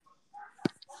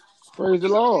Praise the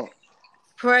Lord.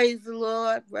 Praise the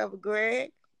Lord, Brother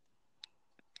Greg.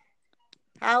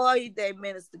 How are you today,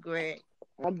 Minister Greg?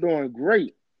 I'm doing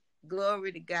great.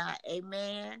 Glory to God.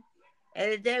 Amen.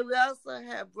 And today we also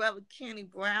have Brother Kenny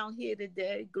Brown here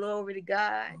today. Glory to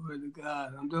God. Glory to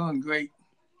God. I'm doing great.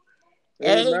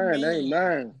 Amen. Amen.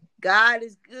 Amen. God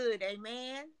is good.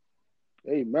 Amen.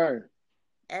 Amen.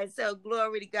 And so,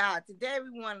 glory to God. Today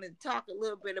we want to talk a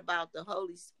little bit about the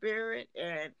Holy Spirit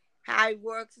and how he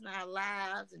works in our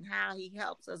lives and how he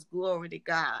helps us. Glory to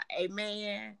God.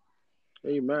 Amen.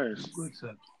 Amen. Good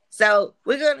subject. So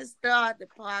we're going to start the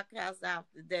podcast out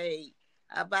today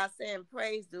by saying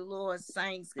praise the Lord,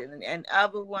 saints, and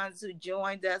other ones who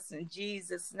joined us in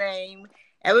Jesus' name.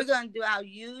 And we're going to do our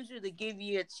usual to give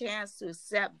you a chance to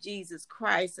accept Jesus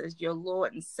Christ as your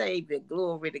Lord and Savior.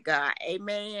 Glory to God.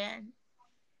 Amen.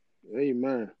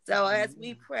 Amen. So as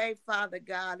we pray, Father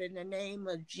God, in the name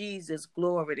of Jesus,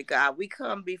 glory to God, we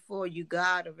come before you,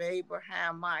 God of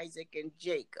Abraham, Isaac, and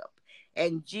Jacob.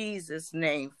 In Jesus'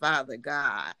 name, Father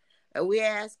God. And we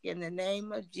ask in the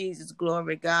name of Jesus,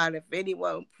 glory to God, if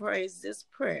anyone prays this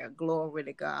prayer, glory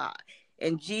to God.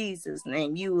 In Jesus'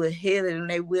 name, you will heal it and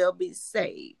they will be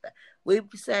saved. We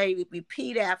say,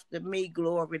 repeat after me,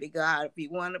 glory to God. If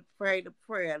you want to pray the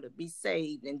prayer to be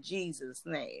saved in Jesus'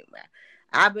 name.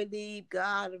 I believe,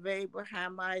 God of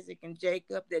Abraham, Isaac, and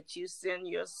Jacob, that you send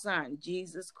your son,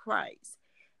 Jesus Christ,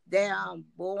 down,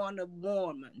 born of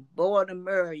woman, born of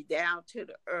Mary, down to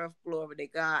the earth, glory to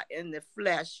God, in the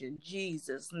flesh, in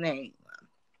Jesus' name.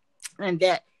 And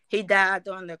that he died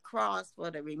on the cross for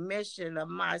the remission of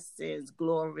my sins,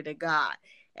 glory to God.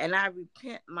 And I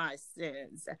repent my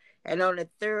sins. And on the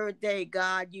third day,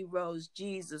 God, you rose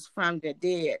Jesus from the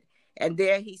dead. And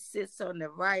there he sits on the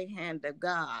right hand of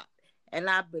God. And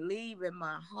I believe in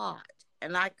my heart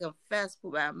and I confess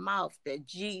with my mouth that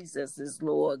Jesus is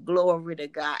Lord. Glory to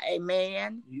God.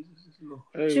 Amen. Jesus is Lord.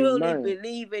 Truly Amen.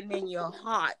 believing in your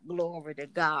heart. Glory to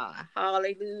God.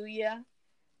 Hallelujah.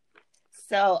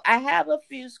 So I have a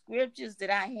few scriptures that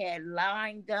I had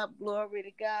lined up. Glory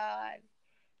to God.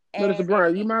 Minister And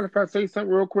Brian, you mind if I say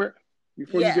something real quick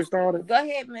before you get yes, started? go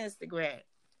ahead, Mr. Grant.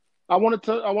 I want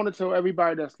to tell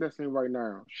everybody that's listening right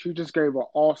now. She just gave an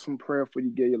awesome prayer for you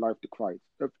to give your life to Christ.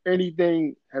 If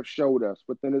anything have showed us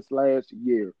within this last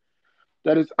year,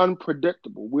 that is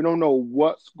unpredictable. We don't know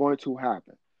what's going to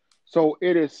happen. So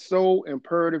it is so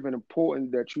imperative and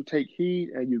important that you take heed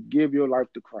and you give your life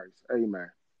to Christ. Amen.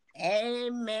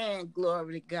 Amen.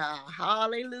 Glory to God.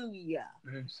 Hallelujah.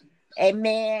 Mercy.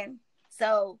 Amen.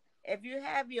 So if you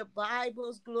have your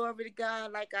Bibles, glory to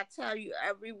God, like I tell you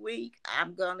every week,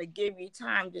 I'm going to give you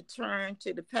time to turn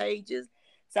to the pages.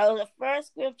 So the first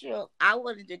scripture I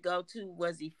wanted to go to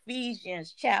was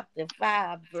Ephesians chapter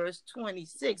 5, verse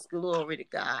 26. Glory to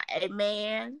God.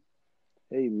 Amen.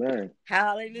 Amen.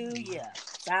 Hallelujah.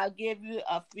 So I'll give you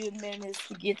a few minutes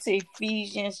to get to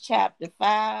Ephesians chapter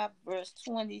 5, verse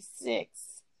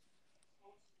 26.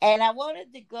 And I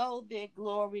wanted to go there,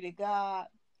 glory to God,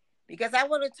 because I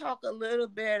want to talk a little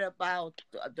bit about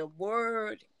the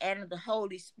Word and the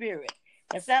Holy Spirit.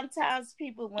 And sometimes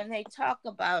people, when they talk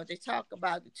about the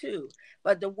two.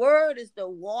 But the Word is the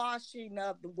washing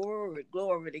of the Word.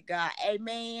 Glory to God.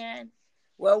 Amen.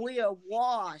 Well, we are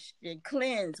washed and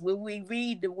cleansed when we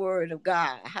read the Word of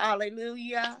God.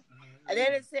 Hallelujah. And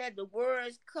then it said the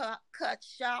words cut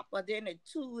sharper than a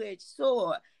two-edged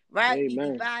sword. Rightly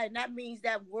Amen. divided. That means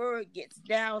that word gets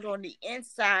down on the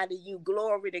inside of you.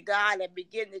 Glory to God, and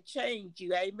begin to change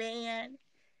you. Amen.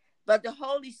 But the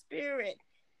Holy Spirit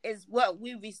is what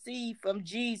we receive from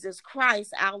Jesus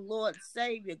Christ, our Lord and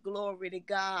Savior. Glory to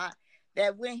God.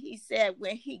 That when he said,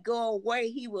 when he go away,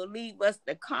 he will leave us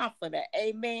the comforter.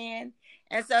 Amen.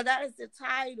 And so that is the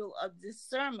title of this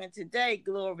sermon today.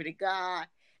 Glory to God.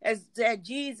 As that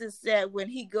Jesus said, when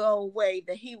he go away,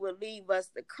 that he will leave us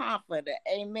the comforter.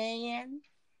 Amen.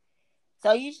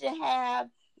 So you should have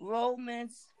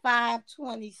Romans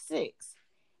 5:26.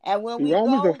 And when we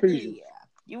Romans or go Ephesians? there,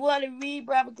 you want to read,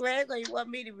 Brother Greg, or you want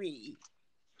me to read?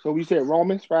 So we said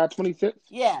Romans 5:26?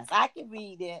 Yes, I can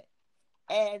read it.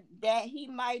 And that he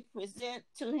might present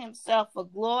to himself a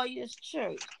glorious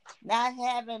church, not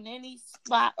having any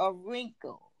spot or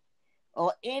wrinkle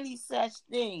or any such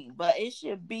thing, but it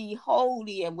should be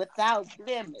holy and without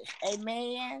blemish.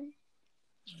 Amen.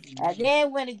 And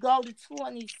then when it go to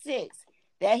 26,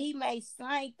 that he may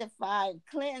sanctify and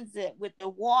cleanse it with the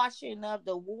washing of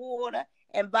the water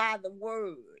and by the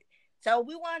word. So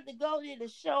we wanted to go there to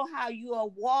show how you are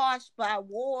washed by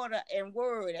water and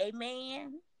word.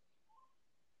 Amen.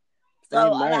 So a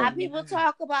lot of Amen. people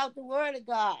talk about the word of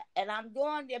God, and I'm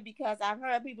going there because I've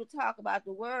heard people talk about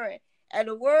the word, And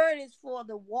the word is for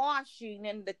the washing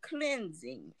and the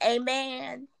cleansing.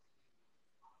 Amen.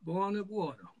 Born of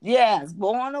water. Yes,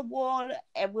 born of water,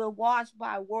 and we're washed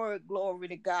by word. Glory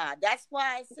to God. That's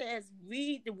why it says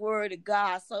read the word of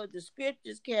God so the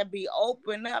scriptures can be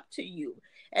opened up to you.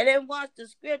 And then once the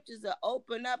scriptures are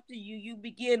opened up to you, you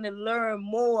begin to learn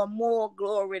more and more,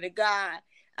 glory to God,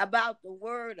 about the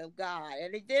word of God.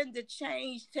 And then the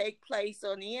change take place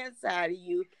on the inside of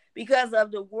you because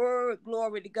of the word,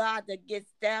 glory to God, that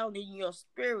gets down in your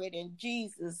spirit in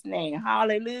Jesus' name.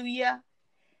 Hallelujah.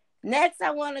 Next, I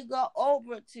want to go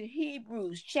over to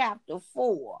Hebrews chapter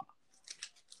 4.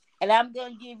 And I'm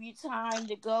going to give you time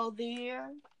to go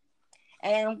there.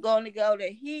 And I'm going to go to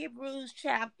Hebrews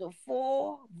chapter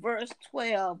 4, verse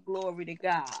 12. Glory to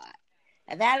God.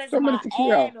 And that is my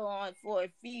add-on for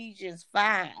Ephesians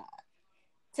 5.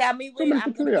 Tell me when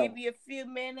I'm going to give you a few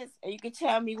minutes, and you can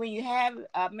tell me when you have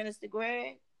it, Minister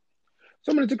Greg.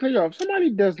 So, Minister Cleo, if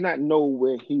somebody does not know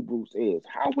where Hebrews is,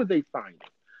 how would they find it?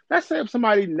 Let's say if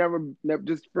somebody never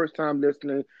just first time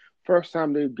listening, first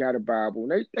time they got a Bible,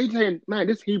 they saying, man,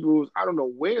 this Hebrews, I don't know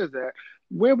where is that.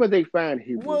 Where would they find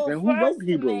Hebrews? Well, and who wrote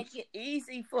Hebrews? To make it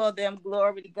easy for them,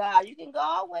 glory to God, you can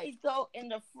always go in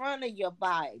the front of your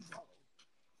Bible.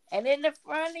 And in the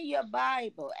front of your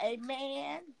Bible,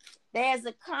 amen, there's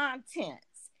a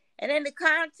contents. And in the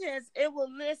contents, it will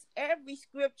list every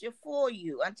scripture for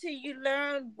you until you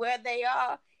learn where they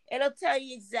are. It'll tell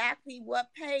you exactly what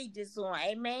page it's on.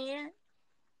 Amen.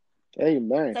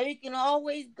 Amen. So you can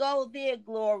always go there,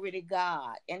 glory to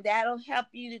God. And that'll help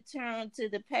you to turn to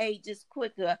the pages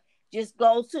quicker. Just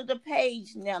go to the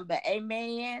page number.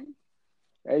 Amen.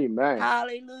 Amen.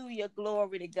 Hallelujah.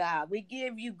 Glory to God. We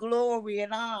give you glory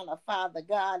and honor, Father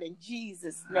God, in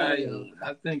Jesus' name.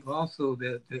 I think also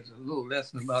that there's a little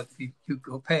lesson about you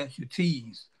go past your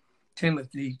T's,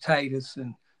 Timothy, Titus,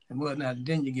 and whatnot, and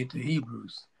then you get to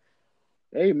Hebrews.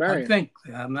 Amen. I think,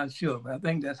 I'm not sure, but I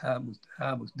think that's how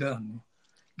it was done.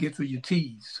 Get through your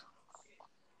T's.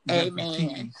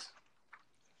 Amen.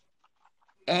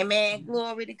 Amen.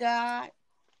 Glory to God.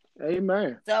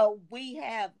 Amen. So we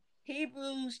have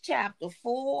Hebrews chapter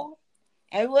 4,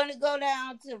 and we're going to go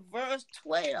down to verse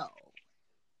 12.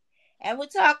 And we're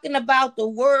talking about the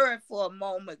word for a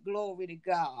moment, glory to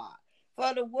God.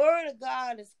 For the word of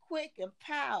God is quick and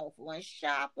powerful and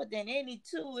sharper than any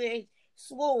two-edged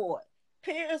sword,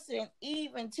 piercing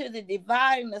even to the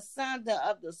dividing asunder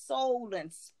of the soul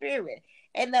and spirit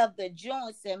and of the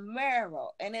joints and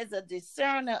marrow, and is a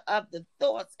discerner of the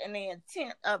thoughts and the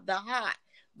intent of the heart.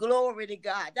 Glory to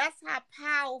God. That's how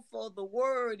powerful the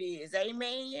word is.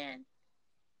 Amen.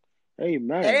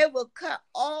 Amen. That it will cut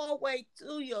all the way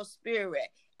through your spirit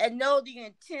and know the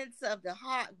intents of the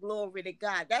heart. Glory to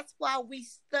God. That's why we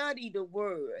study the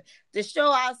word, to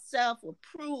show ourselves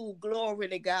approved. Glory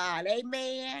to God.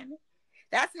 Amen.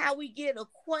 That's how we get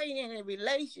acquainted in a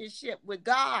relationship with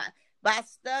God, by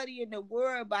studying the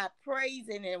word, by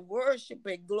praising and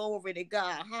worshiping. Glory to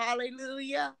God.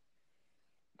 Hallelujah.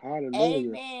 Hallelujah.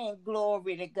 Amen.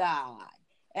 Glory to God.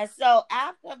 And so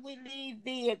after we leave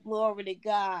there, glory to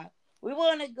God, we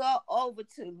want to go over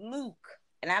to Luke.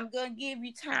 And I'm going to give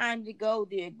you time to go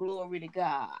there. Glory to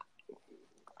God.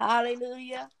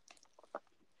 Hallelujah.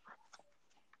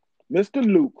 Mr.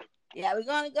 Luke. Yeah, we're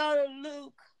going to go to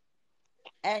Luke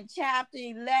and chapter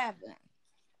 11.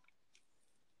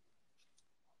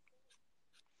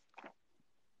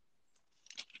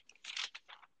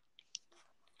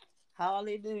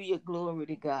 Hallelujah. Glory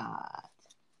to God.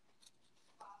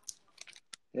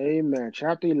 Amen.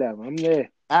 Chapter 11. I'm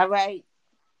there. All right.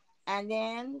 And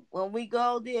then when we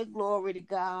go there, glory to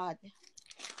God,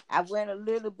 I went a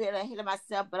little bit ahead of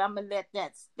myself, but I'm going to let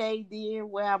that stay there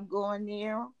where I'm going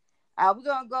there. We're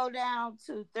going to go down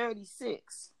to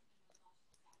 36.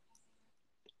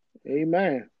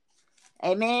 Amen.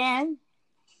 Amen.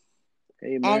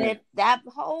 Amen. And if that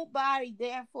whole body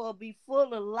therefore be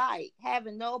full of light,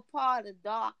 having no part of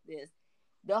darkness,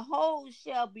 the whole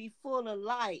shall be full of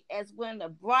light, as when the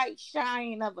bright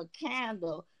shining of a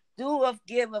candle doeth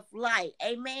giveth light.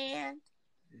 Amen.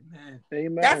 Amen.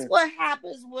 Amen. That's what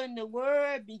happens when the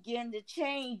word begin to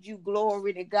change you.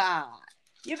 Glory to God.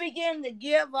 You begin to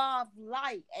give off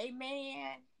light.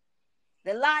 Amen.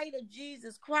 The light of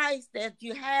Jesus Christ that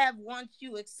you have once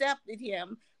you accepted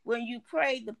him, when you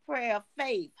prayed the prayer of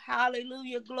faith.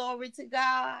 Hallelujah. Glory to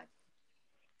God.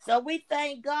 So we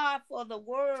thank God for the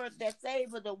word that's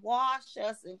able to wash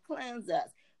us and cleanse us.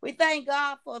 We thank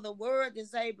God for the word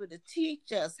that's able to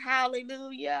teach us.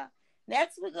 Hallelujah.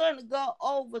 Next, we're going to go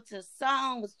over to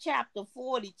Psalms chapter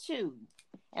 42.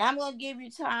 And I'm going to give you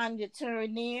time to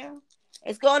turn there.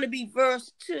 It's going to be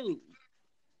verse 2.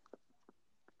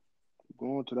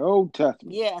 Going to the Old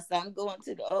Testament. Yes, I'm going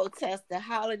to the Old Testament.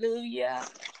 Hallelujah.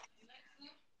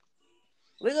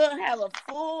 We're going to have a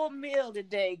full meal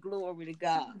today. Glory to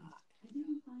God.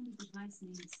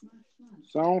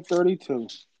 Psalm 32.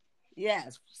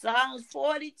 Yes, Psalms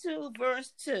 42,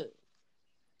 verse 2.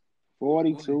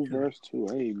 42, verse 2.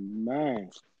 Amen.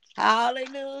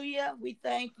 Hallelujah. We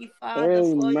thank you, Father,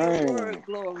 for your word.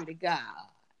 Glory to God.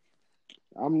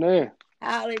 I'm there.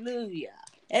 Hallelujah.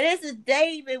 And this is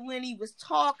David when he was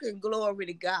talking, glory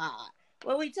to God.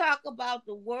 When we talk about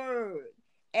the word,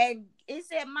 and it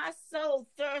said, my soul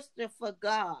thirsteth for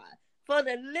God, for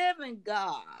the living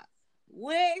God.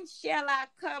 When shall I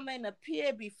come and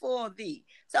appear before thee?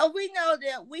 So we know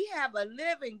that we have a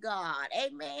living God.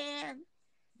 Amen.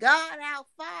 God our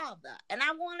Father. And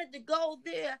I wanted to go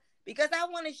there because I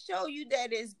want to show you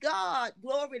that it's God,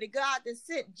 glory to God, that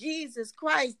sent Jesus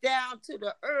Christ down to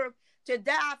the earth to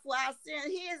die for our sins.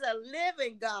 He is a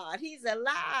living God. He's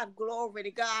alive, glory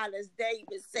to God, as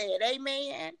David said.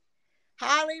 Amen.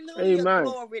 Hallelujah, Amen.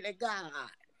 glory to God.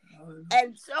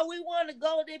 And so we want to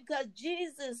go there because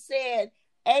Jesus said,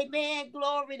 amen,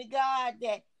 glory to God,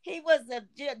 that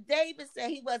David said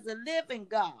he was a living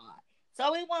God.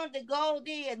 So we wanted to go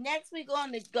there. Next we're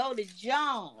going to go to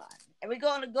John. And we're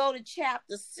going to go to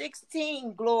chapter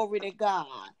 16, glory to God.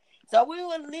 So we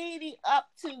were leading up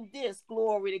to this,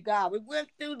 glory to God. We went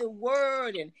through the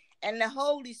word and the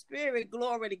Holy Spirit,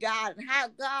 glory to God, and how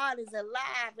God is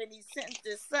alive and he sent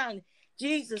his son,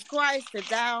 Jesus Christ, to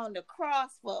die on the cross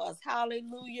for us.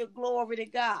 Hallelujah, glory to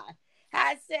God.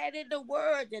 I said in the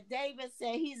word that David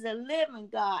said he's a living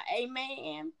God.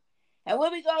 Amen. And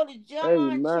when we go to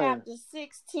John chapter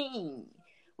 16,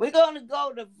 we're going to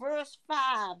go to verse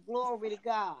 5, glory to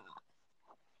God.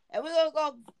 And we're going to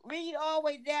go read all the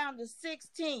way down to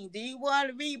 16. Do you want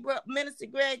to read, Minister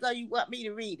Greg, or you want me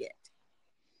to read it?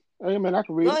 Amen. I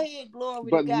can read it. Go ahead,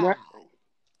 glory to God.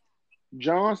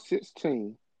 John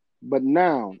 16. But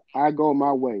now I go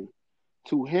my way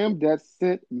to him that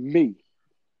sent me.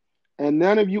 And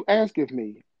none of you asketh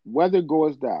me, whither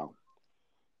goest thou?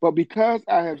 But because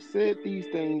I have said these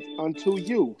things unto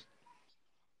you,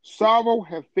 sorrow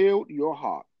hath filled your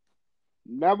heart.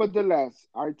 Nevertheless,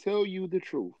 I tell you the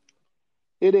truth.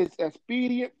 It is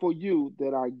expedient for you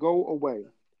that I go away.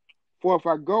 For if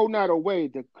I go not away,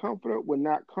 the Comforter will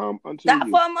not come unto Stop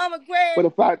you. for Mama Greg. But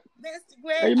if I, Mr.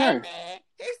 Greg, amen.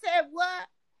 He said what?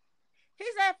 He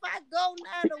said, if I go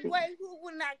not away, who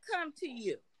will not come to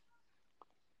you?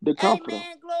 The Comforter.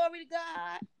 Amen. Glory to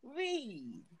God.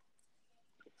 Read.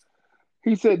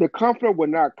 He said, the Comforter will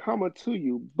not come unto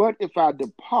you, but if I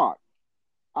depart,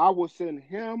 I will send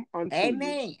him unto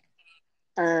you.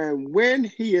 And when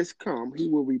he is come, he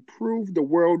will reprove the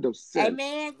world of sin.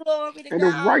 Amen. Glory to and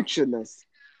God. Of righteousness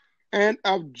and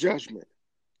of judgment,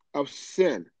 of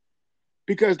sin,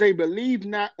 because they believe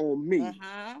not on me.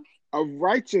 Of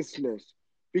righteousness,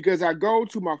 because I go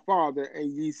to my Father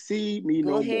and ye see me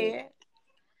no more.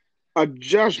 Of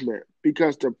judgment,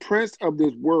 because the prince of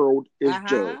this world is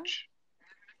judged.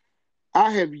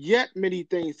 I have yet many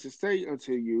things to say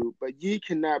unto you, but ye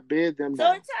cannot bear them now.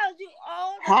 So it tells you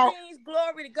all the things,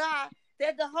 glory to God,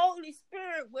 that the Holy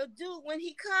Spirit will do when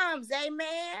he comes.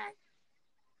 Amen.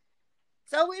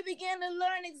 So we begin to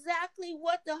learn exactly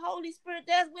what the Holy Spirit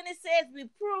does. When it says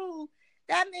reprove,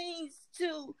 that means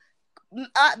to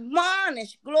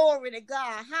admonish, glory to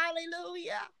God.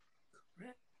 Hallelujah.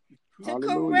 To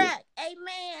correct.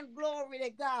 Amen. Glory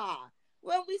to God.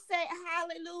 When we say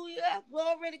hallelujah,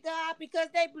 glory to God, because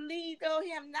they believed on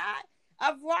him not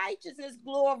of righteousness,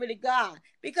 glory to God.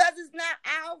 Because it's not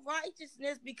our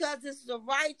righteousness, because it's the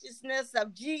righteousness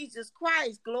of Jesus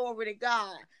Christ, glory to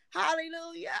God.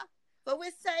 Hallelujah. But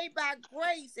we're saved by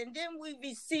grace, and then we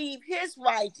receive his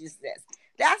righteousness.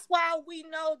 That's why we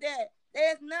know that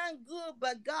there's none good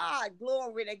but God,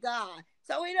 glory to God.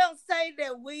 So we don't say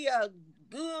that we are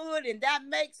good and that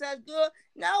makes us good.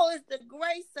 No, it's the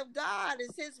grace of God.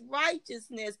 It's his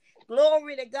righteousness,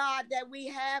 glory to God, that we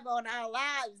have on our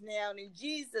lives now. In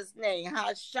Jesus' name,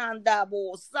 Hashanda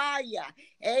Bosaya.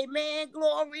 Amen.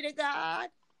 Glory to God.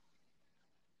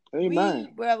 Amen.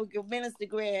 Read, brother Minister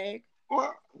Greg.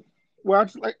 Well,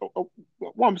 just like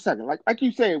 1 second. Like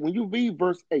you said, when you read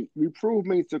verse 8, reprove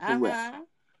means to correct.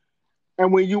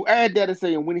 And when you add that and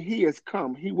say, when he has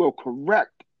come, he will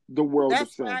correct the world of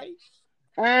sin. Right.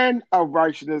 And of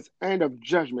righteousness and of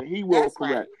judgment. He will correct.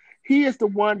 Right. He is the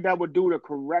one that will do the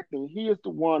correcting. He is the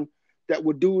one that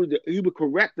will he will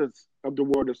correct us of the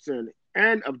world of sin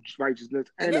and of righteousness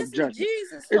and of judgment.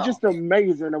 It's just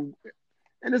amazing.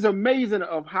 And it's amazing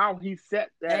of how he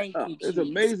set that up. It's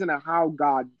amazing of how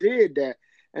God did that.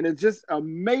 And it's just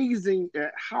amazing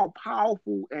at how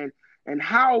powerful and and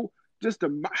how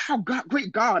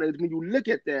great God is when you look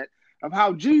at that, of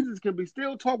how Jesus can be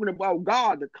still talking about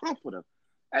God, the Comforter.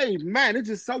 Hey, man, it's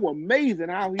just so amazing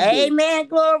how he did. Amen.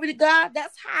 Glory to God.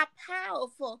 That's how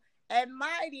powerful and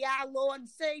mighty our Lord and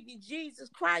Savior Jesus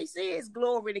Christ is.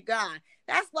 Glory to God.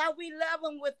 That's why we love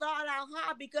him with all our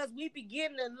heart, because we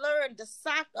begin to learn the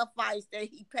sacrifice that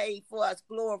he paid for us.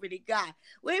 Glory to God.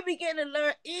 We begin to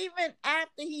learn even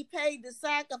after he paid the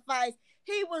sacrifice,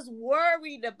 he was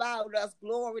worried about us,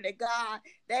 glory to God,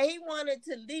 that he wanted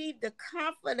to leave the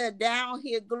Comforter down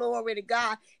here, glory to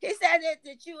God. He said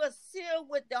that you are sealed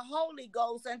with the Holy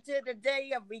Ghost until the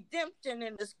day of redemption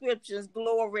in the scriptures,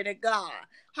 glory to God.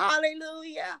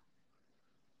 Hallelujah.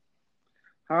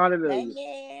 Hallelujah.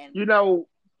 Amen. You know,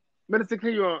 Minister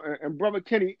Kenny and Brother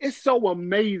Kenny, it's so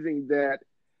amazing that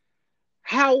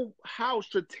how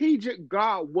strategic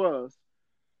God was.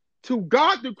 To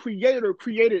God, the Creator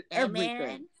created everything.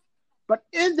 Amen. But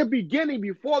in the beginning,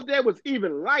 before there was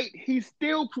even light, he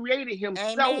still created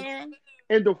himself Amen.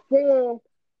 in the form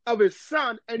of his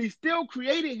son, and he still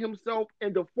created himself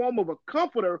in the form of a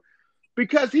comforter,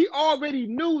 because he already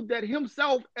knew that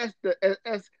himself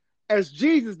as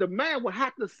Jesus, the man, would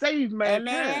have to save mankind.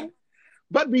 Amen.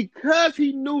 But because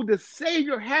he knew the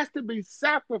Savior has to be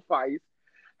sacrificed,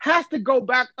 has to go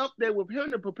back up there with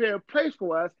him to prepare a place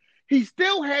for us, he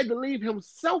still had to leave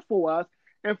himself for us.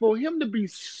 And for him to be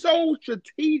so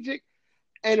strategic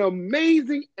and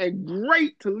amazing and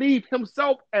great to leave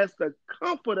himself as the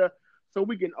comforter so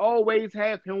we can always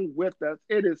have him with us.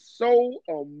 It is so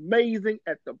amazing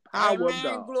at the power of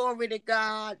God. Glory to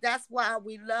God. That's why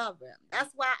we love him.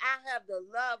 That's why I have the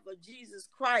love of Jesus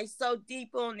Christ so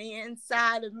deep on the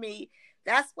inside of me.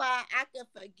 That's why I can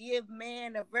forgive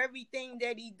man of everything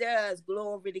that he does.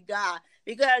 Glory to God.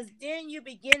 Because then you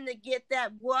begin to get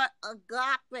that what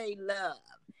agape love.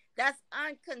 That's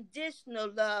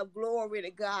unconditional love. Glory to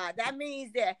God. That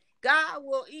means that God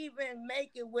will even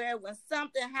make it where when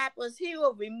something happens, he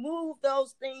will remove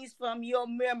those things from your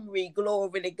memory.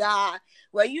 Glory to God.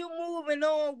 Where you moving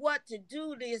on what to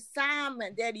do, the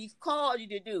assignment that he's called you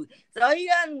to do. So he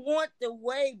doesn't want the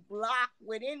way blocked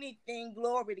with anything.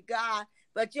 Glory to God.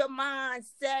 But your mind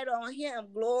set on him,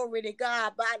 glory to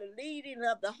God, by the leading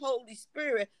of the Holy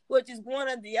Spirit, which is one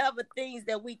of the other things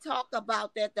that we talk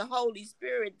about that the Holy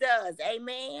Spirit does.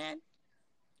 Amen.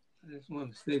 I just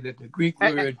want to say that the Greek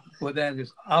word for that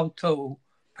is auto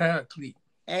paraclete.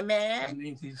 Amen. That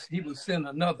means he will send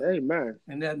another. Amen.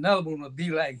 And that another one will be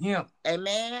like him.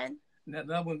 Amen. And that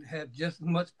other one have just as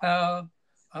much power,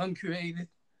 uncreated,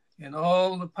 and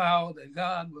all the power that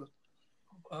God will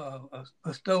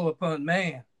bestow upon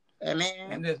man.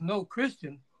 Amen. And there's no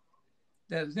Christian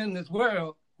that is in this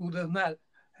world who does not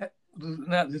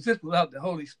exist without the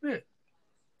Holy Spirit.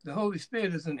 The Holy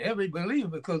Spirit is in every believer,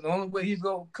 because the only way he's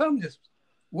going to come this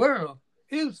world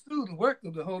is through the work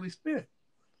of the Holy Spirit.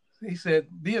 He said,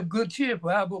 be of good cheer,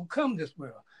 for I will come this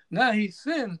world. Now he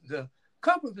sends the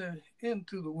Comforter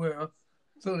into the world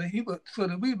so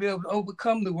that we be able to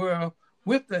overcome the world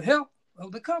with the help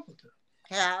of the Comforter.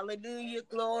 Hallelujah.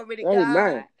 Glory to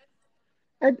Amen.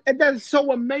 God. And that is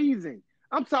so amazing.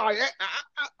 I'm sorry.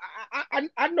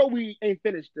 I know we ain't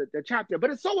finished the chapter, but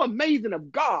it's so amazing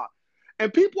of God.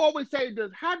 And people always say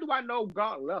this, how do I know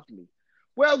God loves me?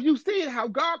 Well, you see how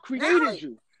God created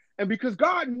you. And because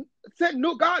God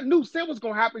knew sin was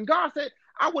going to happen, God said,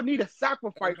 I would need a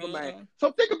sacrifice for man.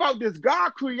 So think about this.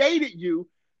 God created you.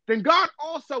 Then God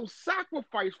also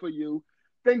sacrificed for you.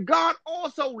 Then God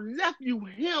also left you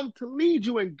him to lead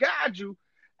you and guide you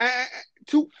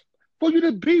for you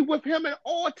to be with him at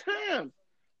all times.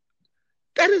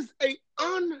 That is an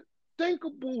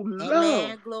unthinkable love.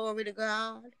 Amen. Glory to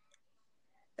God.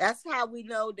 That's how we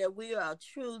know that we are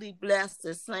truly blessed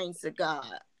as saints of God.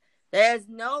 There's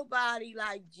nobody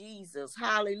like Jesus.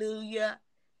 Hallelujah.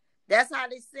 That's how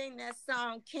they sing that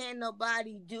song, Can't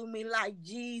Nobody Do Me Like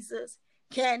Jesus.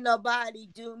 Can't nobody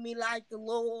do me like the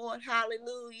Lord.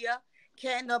 Hallelujah.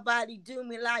 Can't nobody do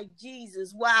me like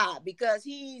Jesus. Why? Because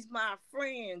he's my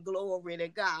friend. Glory to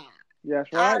God.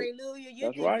 That's right. Hallelujah.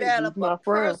 You develop a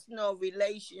personal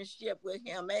relationship with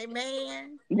him.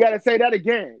 Amen. You got to say that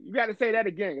again. I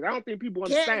don't think people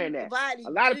understand that. A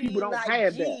lot of people don't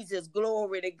have that. Jesus,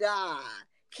 glory to God.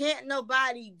 Can't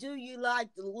nobody do you like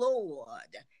the Lord.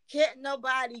 Can't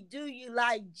nobody do you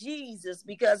like Jesus,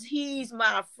 because he's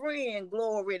my friend.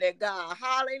 Glory to God.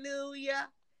 Hallelujah.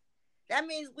 That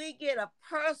means we get a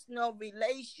personal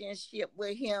relationship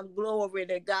with him. Glory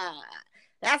to God.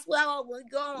 That's why we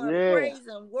go and praise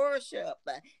and worship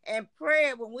and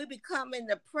prayer when we become in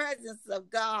the presence of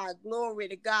God. Glory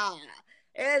to God.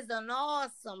 There's an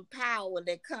awesome power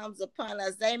that comes upon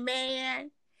us.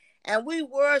 Amen. And we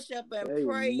worship and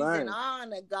praise and Amen.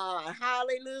 honor God.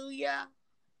 Hallelujah.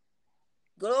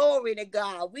 Glory to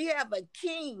God. We have a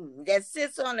king that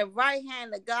sits on the right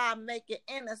hand of God, making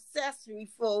intercessory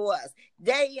for us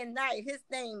day and night. His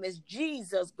name is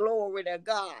Jesus. Glory to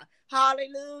God.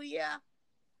 Hallelujah.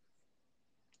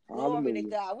 Glory to Hallelujah.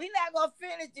 God. We're not going to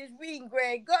finish this reading,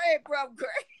 Greg. Go ahead, Brother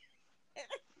Greg.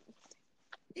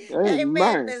 Amen,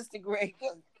 Amen. Mr. Greg.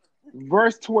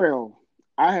 Verse 12.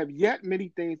 I have yet many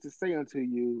things to say unto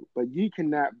you, but ye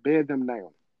cannot bear them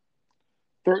now.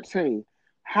 13.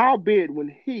 Howbeit, when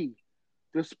he,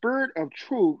 the Spirit of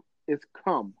truth, is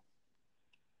come,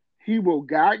 he will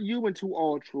guide you into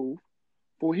all truth,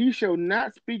 for he shall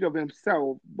not speak of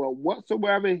himself, but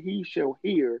whatsoever he shall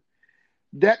hear,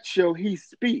 that shall he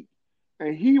speak,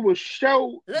 and he will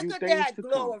show Look you at things that. to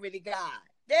come. Glory to God.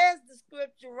 There's the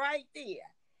scripture right there.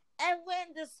 And when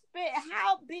the Spirit,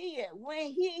 howbeit,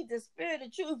 when he, the Spirit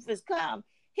of truth, is come,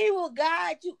 he will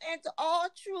guide you into all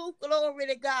truth. Glory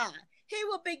to God. He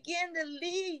will begin to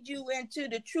lead you into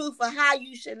the truth of how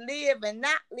you should live and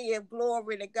not live.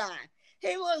 Glory to God.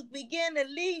 He will begin to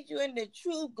lead you in the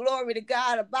truth, glory to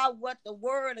God, about what the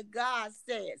word of God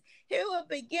says. He will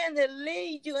begin to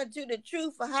lead you into the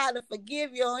truth of how to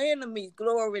forgive your enemies,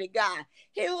 glory to God.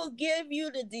 He will give you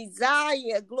the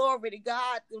desire, glory to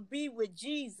God, to be with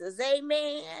Jesus.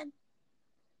 Amen.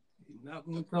 He's not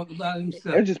going to talk about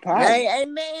himself. It's just powerful.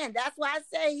 Amen. That's why I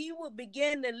say he will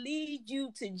begin to lead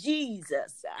you to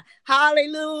Jesus.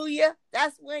 Hallelujah.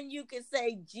 That's when you can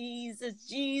say Jesus,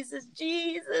 Jesus,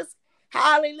 Jesus.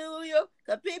 Hallelujah.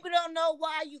 Because people don't know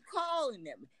why you calling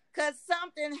him. Because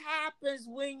something happens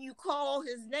when you call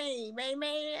his name.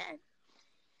 Amen.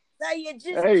 So you just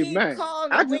keep Amen.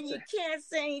 calling him. When you can't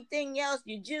say anything else,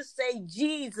 you just say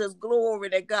Jesus, glory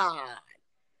to God.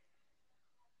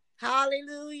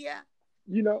 Hallelujah.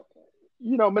 You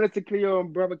know, Minister Cleo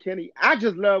and Brother Kenny, I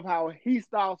just love how he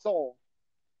starts off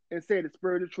and said the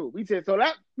Spirit of truth. He said, so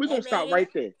that we're going to stop Amen.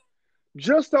 right there.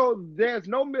 Just so there's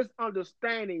no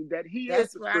misunderstanding that he is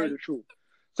That's the right. Spirit of truth.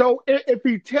 So if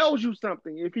he tells you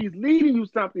something, if he's leading you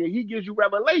something, he gives you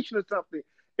revelation of something,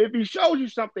 if he shows you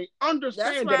something,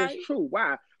 understand that it's true.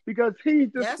 Why? Because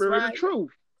he's the Spirit of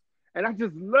truth. And I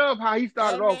just love how he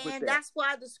started off with that. That's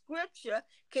why the scripture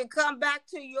can come back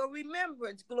to your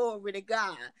remembrance, glory to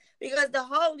God. Because the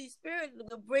Holy Spirit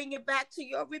will bring it back to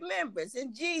your remembrance.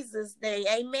 In Jesus' name,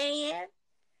 amen.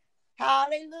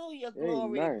 Hallelujah,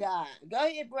 glory to God. Go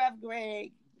ahead, Brother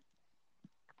Greg.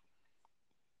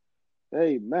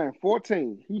 Amen.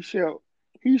 14. He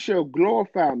shall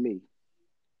glorify me,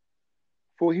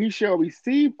 for he shall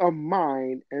receive of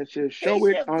mine and shall show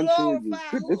it unto you.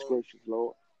 Goodness gracious,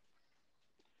 Lord.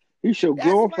 He shall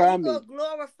glorify me. That's why you're going to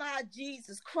glorify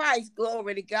Jesus Christ,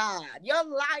 glory to God. Your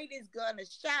light is going to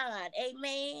shine.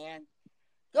 Amen.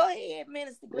 Go ahead,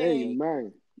 Minister Greg.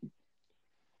 Amen.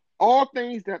 All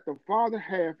things that the Father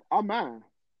hath are mine.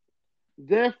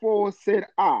 Therefore said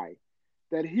I,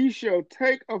 that he shall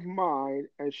take of mine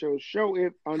and shall show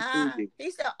it unto you.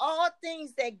 He said, all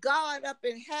things that God up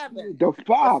in heaven, the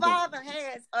Father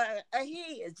has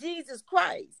his, Jesus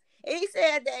Christ. He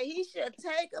said that he shall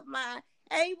take of mine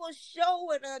and he will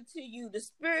show it unto you, the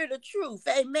Spirit of truth.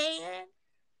 Amen.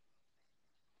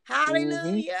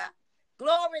 Hallelujah. Mm-hmm.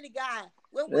 Glory to God.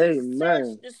 When we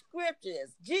search the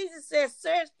scriptures, Jesus says,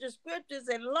 search the scriptures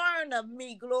and learn of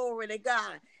me. Glory to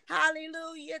God.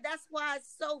 Hallelujah. That's why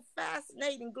it's so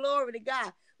fascinating. Glory to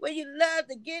God. When you love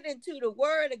to get into the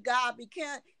word of God,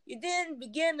 because you then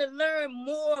begin to learn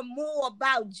more and more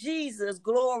about Jesus.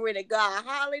 Glory to God.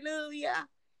 Hallelujah.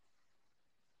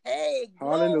 Hey,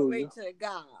 glory to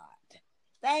God.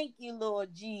 Thank you,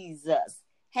 Lord Jesus.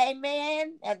 Hey,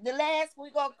 man, at the last,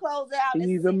 we're going to close out.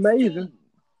 He's amazing.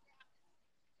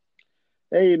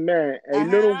 Amen. A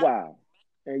little while,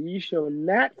 and ye shall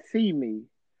not see me.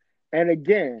 And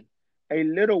again, a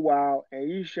little while, and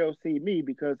ye shall see me,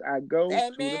 because I go to the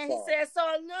Father. He says, so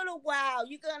a little while,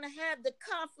 you're going to have the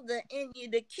confidence in you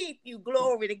to keep you,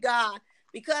 glory to God,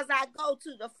 because I go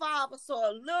to the Father. So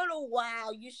a little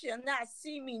while, you shall not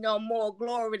see me no more,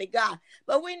 glory to God.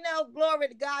 But we know, glory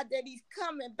to God, that he's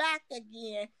coming back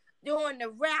again during the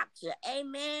rapture.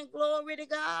 Amen, glory to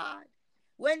God.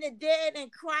 When the dead in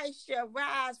Christ shall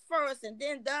rise first, and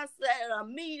then thus that a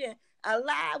meeting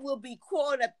alive will be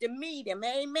caught up to meet him.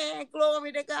 Amen.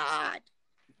 Glory to God.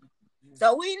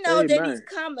 So we know that he's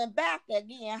coming back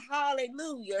again.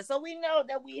 Hallelujah. So we know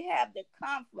that we have the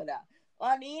Comforter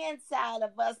on the inside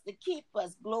of us to keep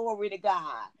us. Glory to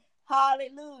God.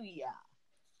 Hallelujah.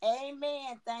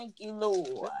 Amen. Thank you,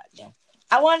 Lord.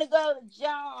 I want to go to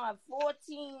John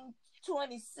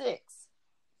 14:26.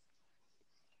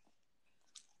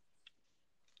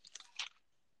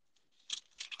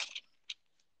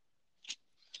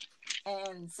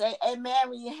 and say amen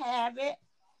when you have it.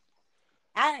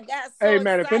 I done got so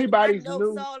Amen. If excited, my anybody's notes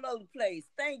new, all over the place.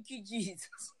 Thank you, Jesus.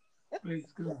 Praise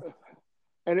God.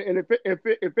 and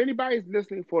if anybody's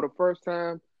listening for the first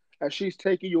time, as she's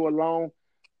taking you along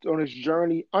on this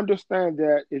journey, understand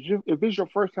that if it's your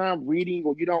first time reading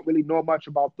or you don't really know much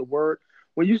about the word,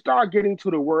 when you start getting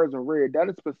to the words and read, that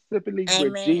is specifically where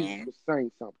Jesus Amen. was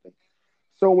saying something.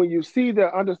 So when you see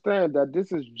that, understand that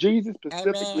this is Jesus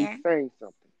specifically Amen. saying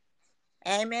something.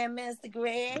 Amen, Mr.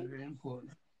 Greg. Very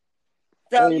important.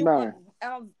 So you Amen.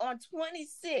 on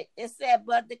 26, it said,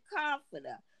 but the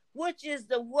Comforter, which is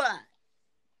the what?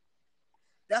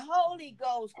 The Holy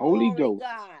Ghost, Holy glory to Ghost.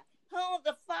 God, whom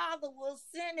the Father will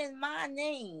send in my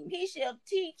name. He shall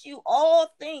teach you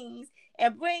all things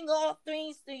and bring all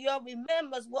things to your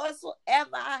remembrance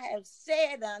whatsoever I have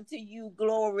said unto you,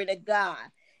 glory to God.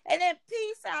 And in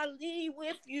peace I leave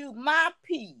with you, my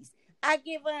peace I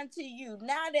give unto you.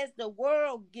 Not as the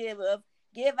world giveth,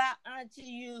 give I unto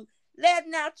you. Let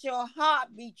not your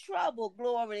heart be troubled,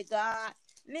 glory to God.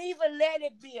 Neither let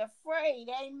it be afraid,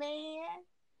 amen.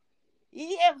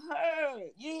 Ye have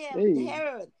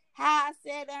heard how I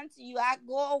said unto you, I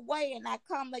go away and I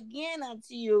come again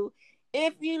unto you.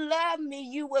 If you love me,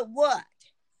 you would what?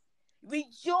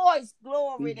 Rejoice,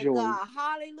 glory to Rejoice. God.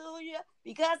 Hallelujah.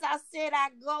 Because I said I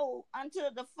go unto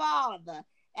the Father,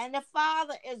 and the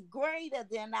Father is greater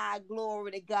than I,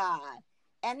 glory to God.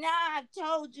 And now I've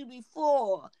told you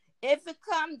before, if it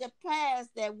come to pass,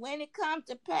 that when it comes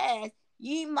to pass,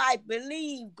 ye might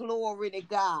believe, glory to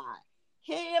God.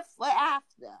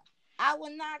 Hereafter, I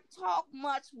will not talk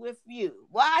much with you.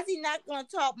 Why is he not going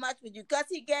to talk much with you? Because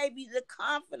he gave you the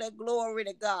Comforter, glory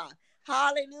to God.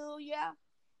 Hallelujah.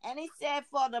 And he said,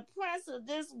 for the prince of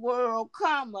this world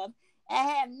cometh and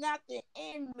have nothing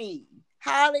in me.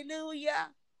 Hallelujah.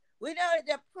 We know that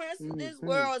the prince of this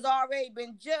world has already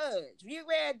been judged. We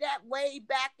read that way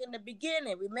back in the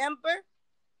beginning, remember?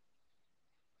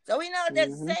 So we know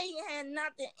that Satan had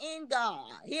nothing in God.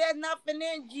 He had nothing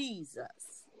in Jesus.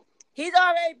 He's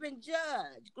already been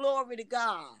judged. Glory to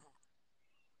God.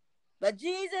 But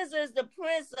Jesus is the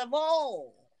prince of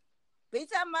all. He's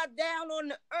talking about down on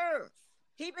the earth.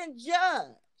 He's been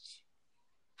judged.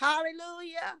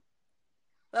 Hallelujah.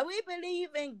 But we believe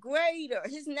in greater.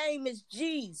 His name is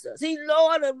Jesus. He's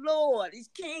Lord of Lords. He's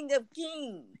King of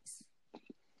Kings.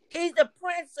 He's the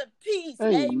Prince of Peace.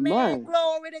 Amen.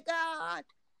 Glory to God.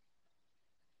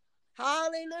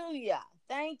 Hallelujah.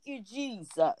 Thank you,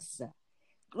 Jesus.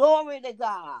 Glory to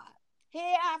God.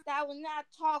 Hereafter I will not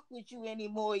talk with you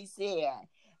anymore, he said,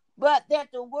 but that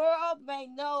the world may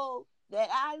know that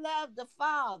I love the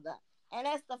Father. And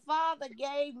as the Father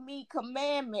gave me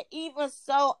commandment, even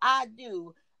so I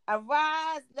do.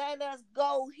 Arise, let us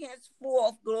go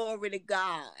henceforth, glory to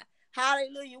God.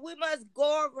 Hallelujah. We must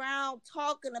go around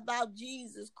talking about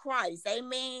Jesus Christ.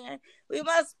 Amen. We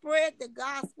must spread the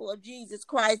gospel of Jesus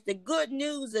Christ, the good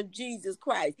news of Jesus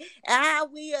Christ, and how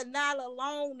we are not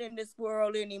alone in this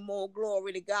world anymore,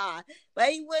 glory to God. But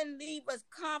he wouldn't leave us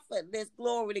comfortless,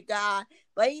 glory to God.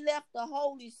 But he left the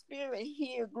Holy Spirit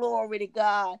here, glory to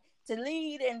God, to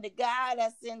lead and to guide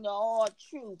us into all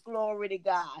truth, glory to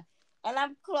God. And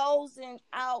I'm closing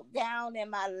out down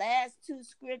in my last two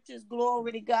scriptures,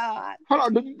 glory to God.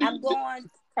 Hold on. I'm going.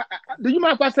 Do you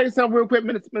mind if I say something real quick,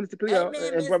 Minister Cleo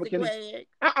Amen, and Brother Mr. Kenny? Greg.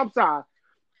 I'm sorry.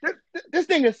 This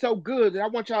thing is so good that I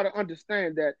want y'all to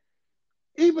understand that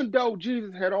even though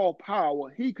Jesus had all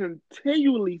power, he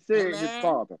continually said his Amen.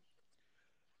 Father.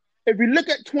 If you look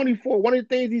at 24, one of the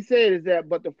things he said is that,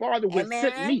 but the Father will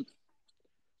send Amen. me.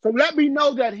 So let me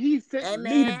know that he sent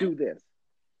me to do this.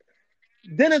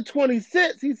 Then in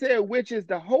 26, he said, which is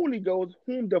the Holy Ghost,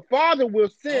 whom the Father will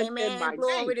send in my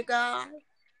Glory name. To God.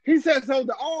 He said, so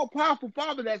the all-powerful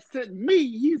Father that sent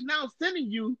me, he's now sending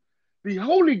you the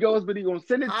Holy Ghost, but he's going to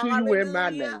send it to you in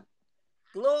my name.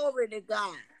 Glory to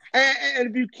God. And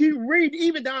if you keep reading,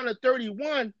 even down to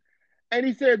 31, and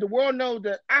he said, the world knows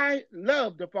that I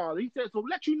love the Father. He said, so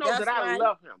let you know that I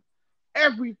love him.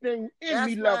 Everything in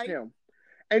me loves him.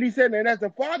 And he said, and as the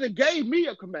Father gave me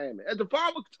a commandment, as the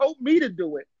Father told me to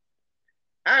do it,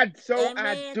 I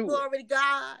do glory to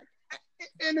God.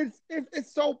 And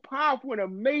it's so powerful and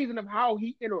amazing of how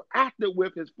he interacted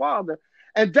with his Father.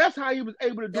 And that's how he was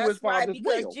able to do his Father's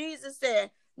will. Because Jesus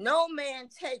said, no man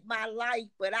take my life,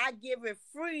 but I give it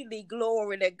freely,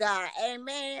 glory to God.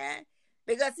 Amen.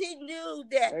 Because he knew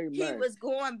that he was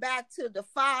going back to the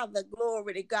Father,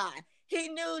 glory to God. He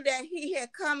knew that he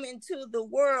had come into the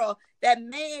world that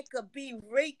man could be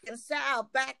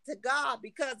reconciled back to God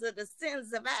because of the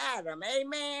sins of Adam.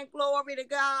 Amen. Glory to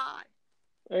God.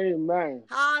 Amen.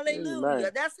 Hallelujah.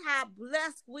 Amen. That's how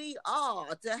blessed we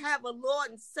are to have a Lord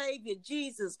and Savior,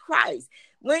 Jesus Christ.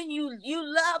 When you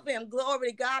love him, glory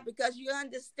to God, because you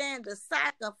understand the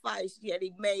sacrifice that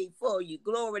he made for you,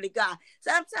 glory to God.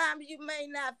 Sometimes you may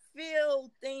not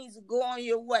feel things going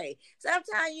your way.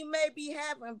 Sometimes you may be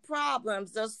having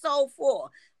problems or so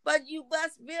forth, but you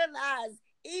must realize,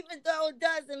 even though it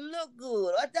doesn't look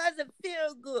good or doesn't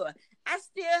feel good, I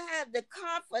still have the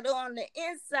comfort on the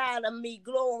inside of me,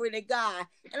 glory to God.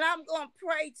 And I'm going to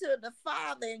pray to the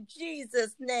Father in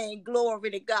Jesus' name,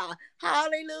 glory to God.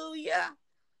 Hallelujah.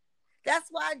 That's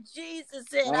why Jesus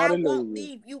said, I won't Hallelujah.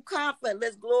 leave you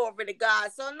comfortless, glory to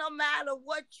God. So no matter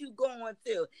what you're going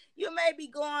through, you may be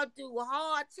going through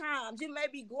hard times. You may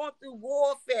be going through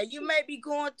warfare. You may be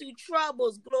going through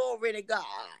troubles, glory to God.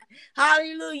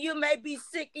 Hallelujah. You may be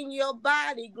sick in your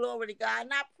body, glory to God.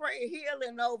 And I pray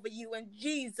healing over you in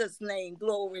Jesus' name,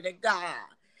 glory to God.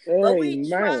 But we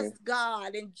Amen. trust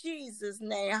God in Jesus'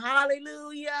 name.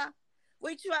 Hallelujah.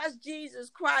 We trust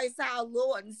Jesus Christ, our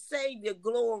Lord and Savior.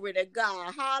 Glory to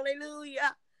God.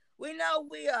 Hallelujah. We know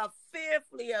we are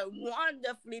fearfully and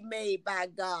wonderfully made by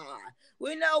God.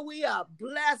 We know we are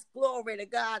blessed, glory to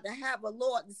God, to have a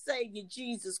Lord and Savior,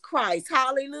 Jesus Christ.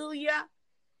 Hallelujah.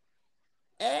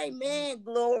 Amen.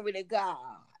 Glory to God.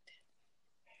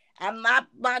 And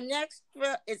my next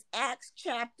verse is Acts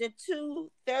chapter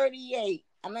 2:38.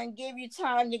 I'm going to give you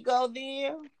time to go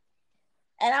there.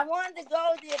 And I wanted to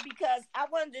go there because I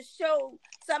wanted to show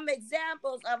some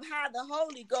examples of how the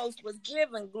Holy Ghost was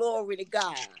given, glory to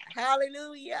God.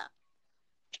 Hallelujah.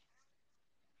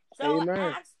 So Amen.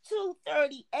 Acts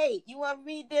 2:38. You want to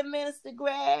read that, Minister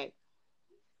Greg?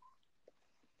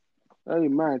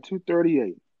 Amen.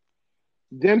 2:38.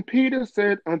 Then Peter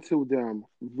said unto them,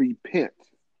 Repent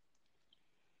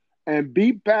and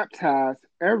be baptized,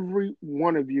 every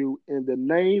one of you, in the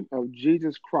name of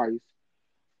Jesus Christ,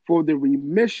 for the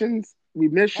remission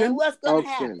And what's going to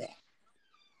of sin, happen?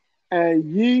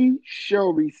 and ye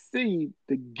shall receive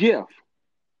the gift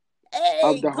of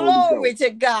Hey, the Holy glory Ghost. to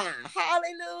God.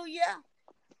 Hallelujah.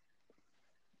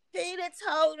 Peter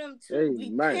told them to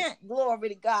Amen. repent, glory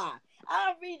to God.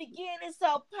 I'll read again, it's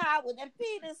so powerful. And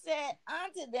Peter said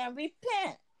unto them,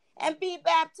 Repent and be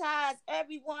baptized,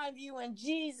 every one of you, in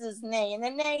Jesus' name,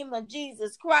 in the name of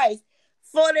Jesus Christ,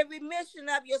 for the remission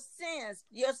of your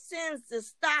sins to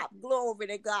stop, glory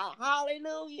to God.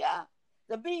 Hallelujah.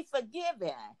 To be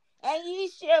forgiven. And ye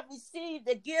shall receive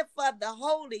the gift of the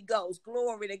Holy Ghost,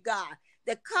 glory to God.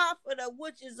 The comforter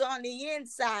which is on the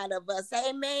inside of us.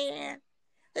 Amen.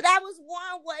 So that was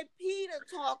one way Peter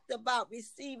talked about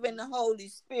receiving the Holy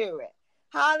Spirit.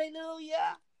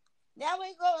 Hallelujah. Now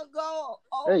we're going to go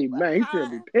over Amen. He said,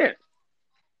 how. Repent.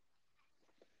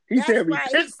 He That's said, right.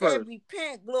 He Repent said, first.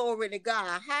 Repent, glory to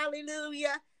God.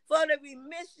 Hallelujah. For the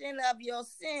remission of your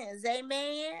sins.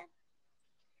 Amen.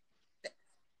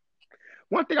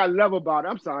 One thing I love about it,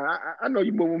 I'm sorry, I know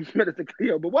you move minutes to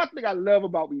clear, but one thing I love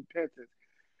about repentance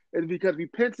is because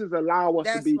repentance allow us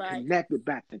to That's be right. connected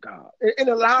back to God. It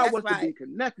allows That's us to right. be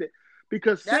connected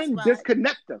because That's sin right.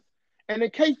 disconnects us. And in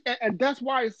case, and that's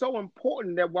why it's so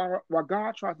important that while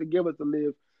God tries to give us to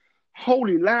live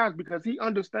holy lives, because He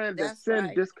understands that That's sin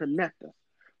right. disconnects us.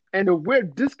 And if we're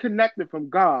disconnected from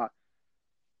God,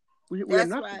 we're That's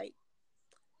nothing. right.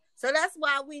 So that's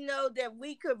why we know that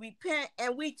we could repent,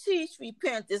 and we teach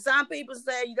repentance. Some people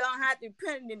say you don't have to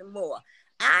repent anymore.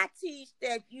 I teach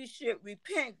that you should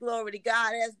repent, glory to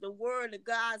God, as the word of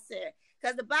God said.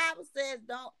 Because the Bible says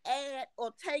don't add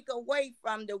or take away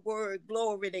from the word,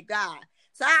 glory to God.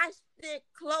 So I stick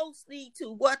closely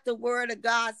to what the word of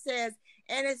God says.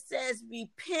 And it says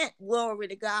repent, glory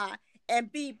to God,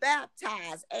 and be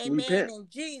baptized. Amen. Repent. In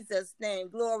Jesus' name,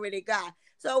 glory to God.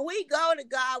 So we go to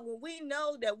God when we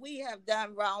know that we have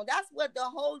done wrong. That's what the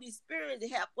Holy Spirit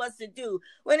helps us to do.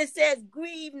 When it says,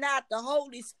 grieve not the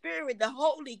Holy Spirit, the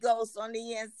Holy Ghost on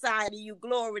the inside of you,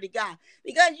 glory to God.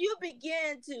 Because you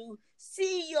begin to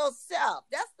see yourself.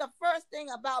 That's the first thing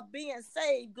about being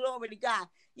saved, glory to God.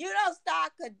 You don't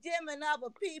start condemning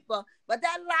other people, but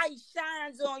that light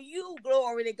shines on you,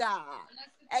 glory to God.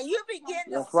 And you begin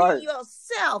to That's see right.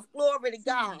 yourself, glory to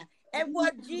God. And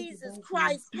what Jesus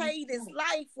Christ paid his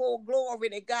life for, glory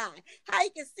to God. How you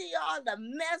can see all the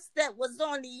mess that was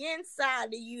on the inside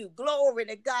of you, glory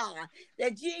to God.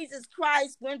 That Jesus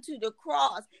Christ went to the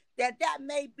cross, that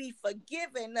may be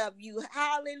forgiven of you,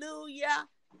 hallelujah.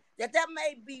 That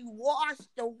may be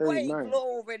washed away, Amen.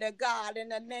 glory to God, in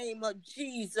the name of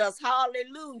Jesus,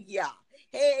 hallelujah.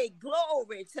 Hey,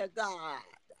 glory to God.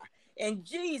 In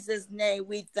Jesus' name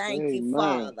we thank you, Amen.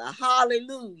 Father,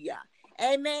 hallelujah.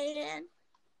 Amen.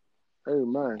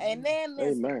 Amen. Amen,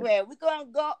 Mr. Amen. Greg. We're going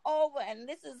to go over, and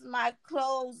this is my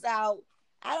closeout.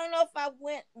 I don't know if I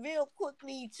went real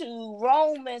quickly to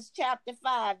Romans chapter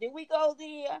 5. Did we go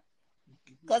there?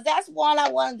 Because that's one I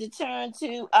wanted to turn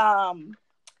to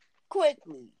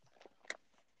quickly.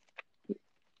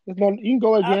 You can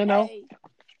go again now.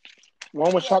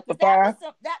 Romans chapter 5.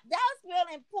 That's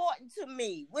really important to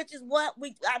me, which is what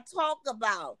I talk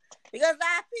about. Because a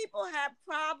lot of people have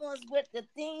problems with the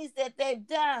things that they've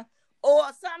done,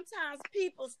 or sometimes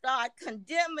people start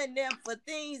condemning them for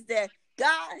things that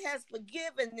God has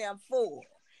forgiven them for,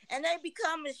 and they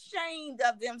become ashamed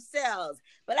of themselves.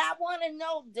 But I want to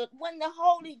know that when the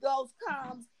Holy Ghost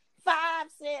comes,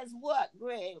 5 says what,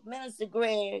 Greg? Minister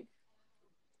Greg?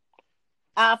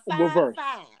 5,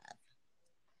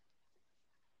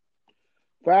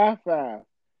 5. 5.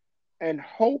 And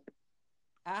hope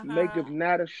maketh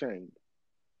not ashamed,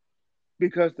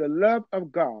 because the love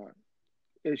of God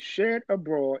is shed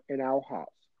abroad in our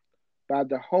hearts by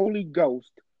the Holy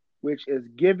Ghost, which is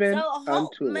given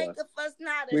unto us. Maketh us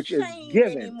not which is ashamed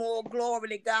given anymore. Glory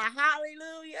to God.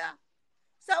 Hallelujah.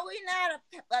 So we're not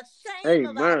ashamed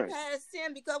of our past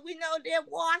sin, because we know they're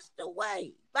washed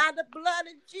away by the blood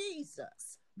of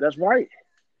Jesus. That's right.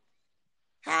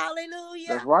 Hallelujah.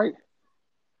 That's right.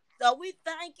 So we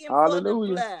thank him for the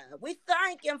blood. We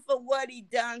thank him for what he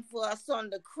done for us on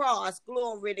the cross.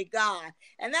 Glory to God.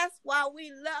 And that's why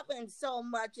we love him so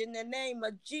much in the name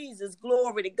of Jesus.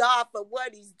 Glory to God for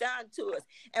what he's done to us.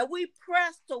 And we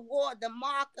press toward the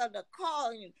mark of the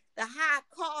calling, the high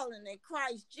calling in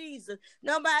Christ Jesus,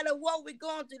 no matter what we're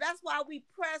going through. That's why we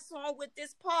press on with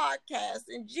this podcast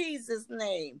in Jesus'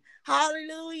 name.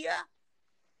 Hallelujah.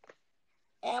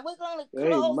 And we're going to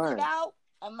close it out.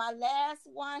 And my last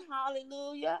one,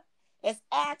 hallelujah, is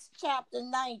Acts chapter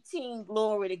 19,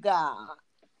 glory to God.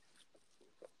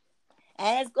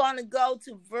 And it's going to go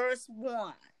to verse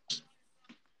 1.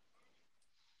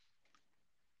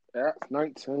 Acts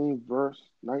 19, verse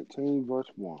 1.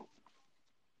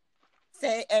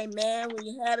 Say amen when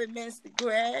you have it, Mr.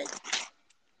 Greg.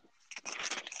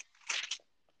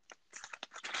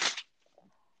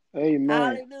 Amen.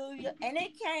 Hallelujah. And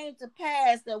it came to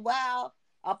pass that while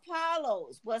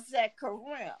Apollos was at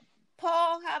Corinth,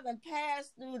 Paul, having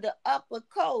passed through the upper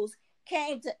coast,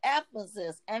 came to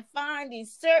Ephesus, and finding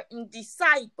certain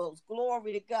disciples,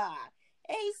 glory to God.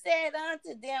 And he said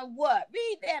unto them, what?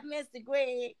 Read that, Mr.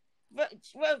 Greg,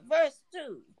 verse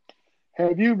 2.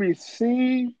 Have you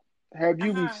received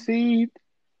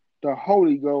the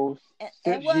Holy Ghost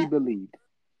since ye believed?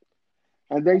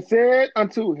 And they said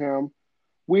unto him,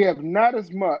 we have not so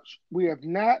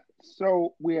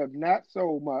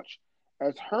much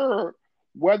as heard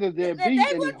whether there be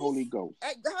any Holy Ghost.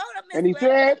 And he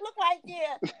said, look right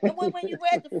there. When you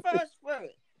read the first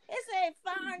verse, it said,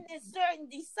 finding certain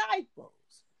disciples.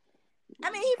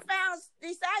 I mean, he found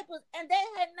disciples, and they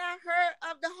had not heard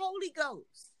of the Holy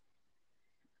Ghost.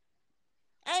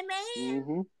 Amen.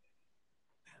 Mm-hmm.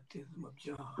 Baptism of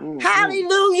John. Mm-hmm.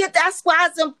 Hallelujah. That's why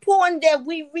it's important that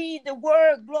we read the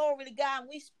word, glory to God.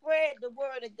 We spread the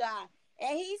word of God.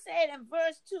 And he said in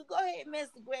verse 2, go ahead,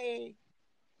 Mr. Greg.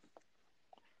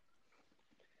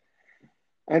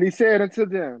 And he said unto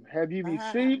them, have ye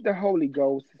received the Holy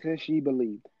Ghost since ye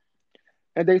believed?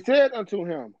 And they said unto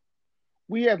him,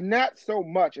 we have not so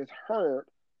much as heard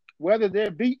whether there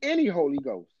be any Holy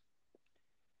Ghost.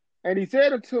 And he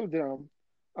said unto them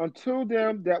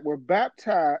that were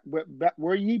baptized,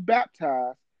 were ye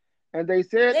baptized? And they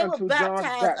said they unto were John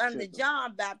baptized under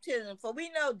John baptism. For we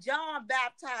know John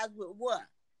baptized with what?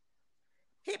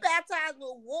 He baptized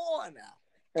with water.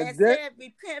 And said,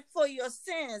 repent for your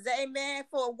sins. Amen.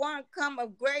 For one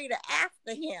cometh greater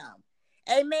after him.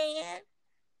 Amen.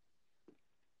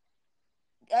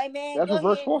 Amen. That's what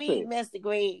verse 4 says. Mr.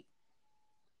 Greg.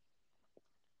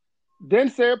 Then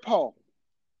said Paul,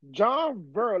 John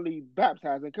verily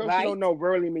baptized. In case you don't know,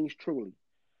 verily means truly.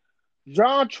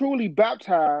 John truly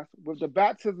baptized with the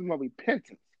baptism of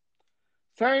repentance,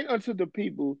 saying unto the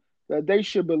people that they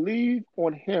should believe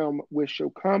on him which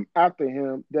shall come after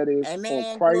him, that is, amen.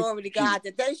 On Christ glory to Jesus. God,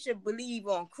 that they should believe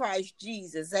on Christ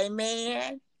Jesus.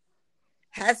 Amen.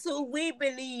 That's who we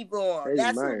believe on. Amen.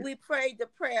 That's who we pray the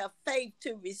prayer of faith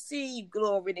to receive.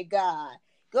 Glory to God.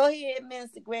 Go ahead,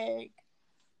 Mr. Greg.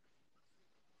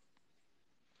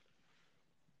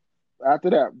 After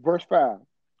that, verse 5.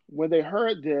 When they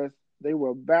heard this, they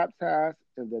were baptized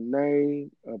in the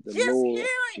name of the Lord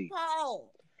Jesus.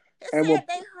 Paul. It said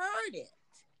they heard it.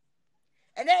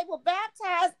 And they were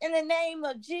baptized in the name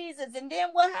of Jesus. And then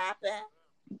what happened?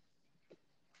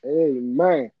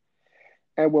 Amen.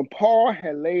 And when Paul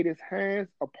had laid his hands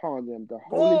upon them, the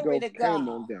Holy Ghost came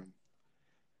on them.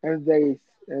 and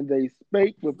they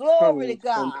spake with Glory to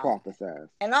tongues and God. prophesied.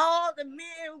 And all the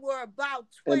men were about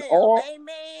And 12. all,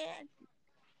 Amen.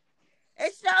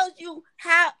 It shows you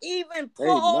how even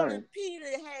Paul amen, and Peter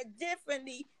had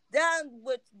differently done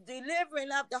with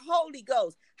delivering of the Holy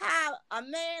Ghost. How a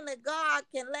man of God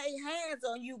can lay hands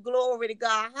on you, glory to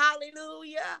God.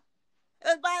 Hallelujah. It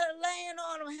was by the laying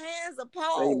on of hands of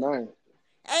Paul. amen,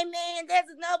 Amen. There's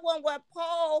another one where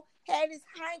Paul had his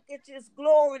handkerchiefs,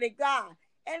 glory to God.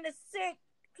 And the sick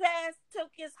class took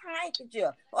his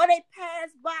handkerchief, or they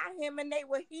passed by him and they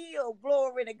were healed,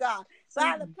 glory to God,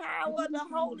 by the power of the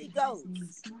Holy Ghost.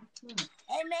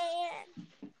 Amen.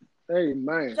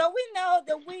 amen, So we know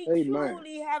that we amen.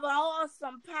 truly have an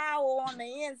awesome power on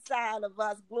the inside of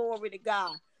us, glory to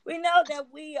God. We know that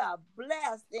we are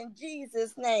blessed in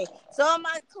Jesus' name. So in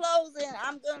my closing,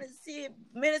 I'm going to see if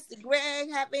Minister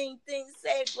Greg have anything to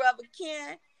say, Brother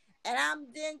Ken. And I'm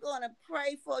then going to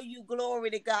pray for you, glory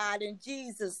to God, in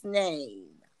Jesus' name.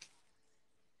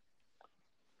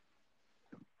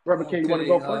 Brother King, you want to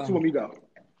go first or want me to go?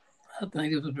 I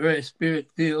think it was very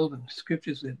spirit-filled, and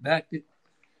scriptures that backed it.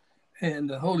 And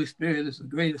the Holy Spirit is a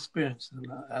great experience.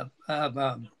 And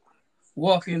I've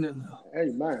walking in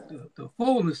the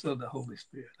fullness of the Holy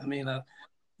Spirit. I mean,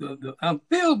 I'm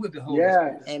filled with the Holy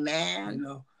Spirit. Amen. You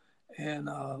know, and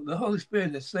the Holy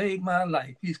Spirit has saved my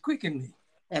life. He's quickened me.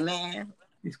 Amen.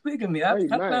 He's quickened me. I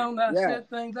found I said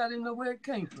things I didn't know where it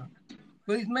came from,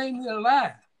 but He's made me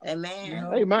alive. Amen. You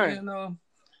know? Amen. And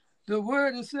the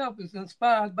Word itself is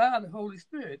inspired by the Holy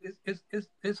Spirit.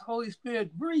 It's Holy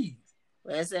Spirit breathed.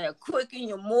 It's a quicken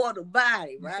your mortal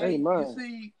body, right? You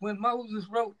see, when Moses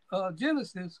wrote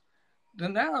Genesis, the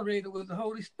narrator was the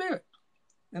Holy Spirit.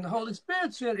 And the Holy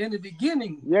Spirit said, in the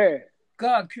beginning,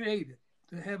 God created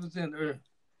the heavens and the earth.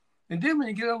 And then when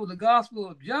you get over the Gospel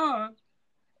of John,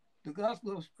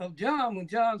 when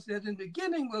John said, in the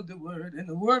beginning was the Word, and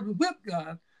the Word was with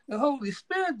God, the Holy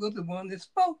Spirit was the one that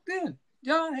spoke then.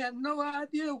 John had no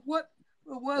idea what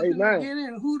it was in the beginning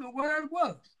and who the Word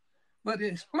was. But He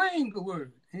explained the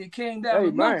Word, and He came down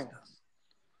amongst us.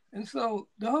 And so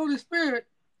the Holy Spirit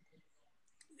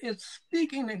is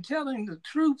speaking and telling the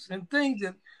truths and things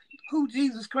of who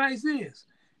Jesus Christ is.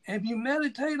 And if you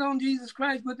meditate on Jesus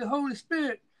Christ with the Holy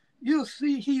Spirit, you'll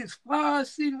see He is far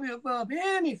exceedingly above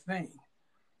anything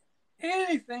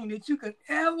that you could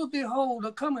ever behold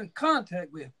or come in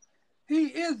contact with. He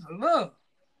is love.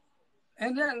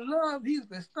 And that love He's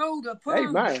bestowed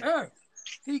upon the earth.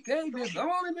 He gave His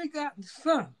only begotten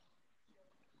Son.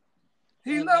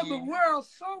 He loved the world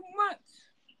so much.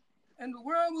 And the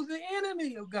world was the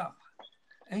enemy of God.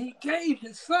 And He gave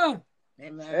His Son.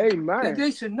 Amen. That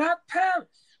they should not perish.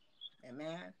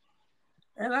 Amen.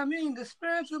 And I mean, the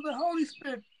experience of the Holy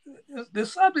Spirit, the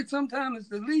subject sometimes is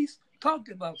the least talked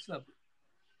about subject.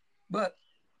 But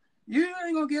you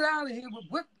ain't going to get out of here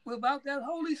without that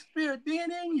Holy Spirit being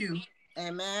in you.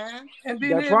 Amen. And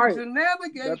being able to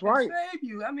navigate and save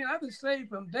you. I mean, I've been saved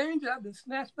from danger. I've been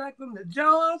snatched back from the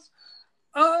jaws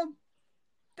of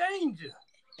danger.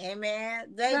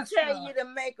 Amen. They tell you to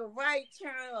make a right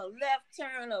turn or left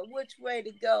turn or which way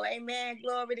to go. Amen.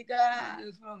 Glory to God. I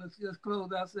just want to just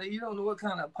close out and say, you don't know what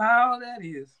kind of power that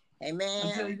is. Amen.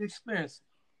 Until you experience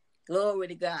it. Glory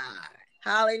to God.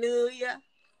 Hallelujah.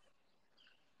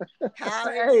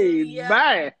 Hallelujah.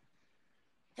 Amen.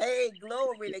 Hey,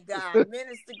 glory to God.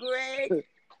 Minister Greg.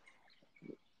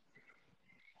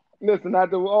 Listen,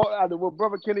 after what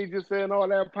Brother Kenny just said and all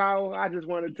that power, I just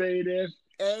want to tell you this.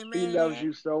 Amen. He loves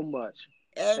you so much.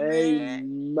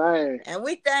 Amen. Amen. And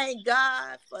we thank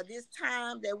God for this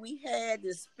time that we had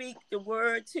to speak the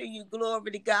word to you.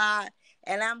 Glory to God.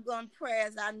 And I'm going to pray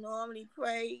as I normally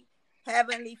pray.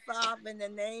 Heavenly Father, in the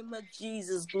name of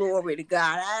Jesus, glory to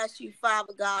God. I ask you,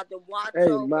 Father God, to watch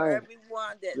over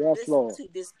everyone that listens to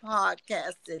this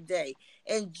podcast today.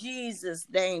 In Jesus'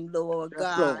 name, Lord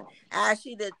God. I ask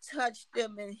you to touch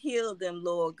them and heal them,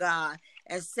 Lord God,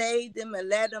 and save them and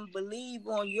let them believe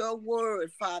on your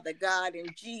word, Father God, in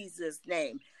Jesus'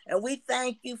 name. And we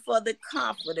thank you for the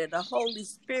Comforter, the Holy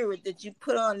Spirit that you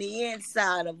put on the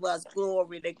inside of us,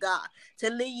 glory to God,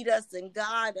 to lead us and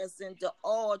guide us into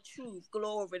all truth,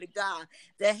 glory to God,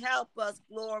 to help us,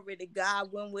 glory to God,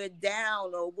 when we're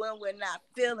down or when we're not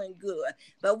feeling good.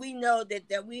 But we know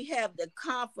that we have the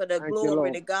Comforter,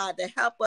 glory to God, to help us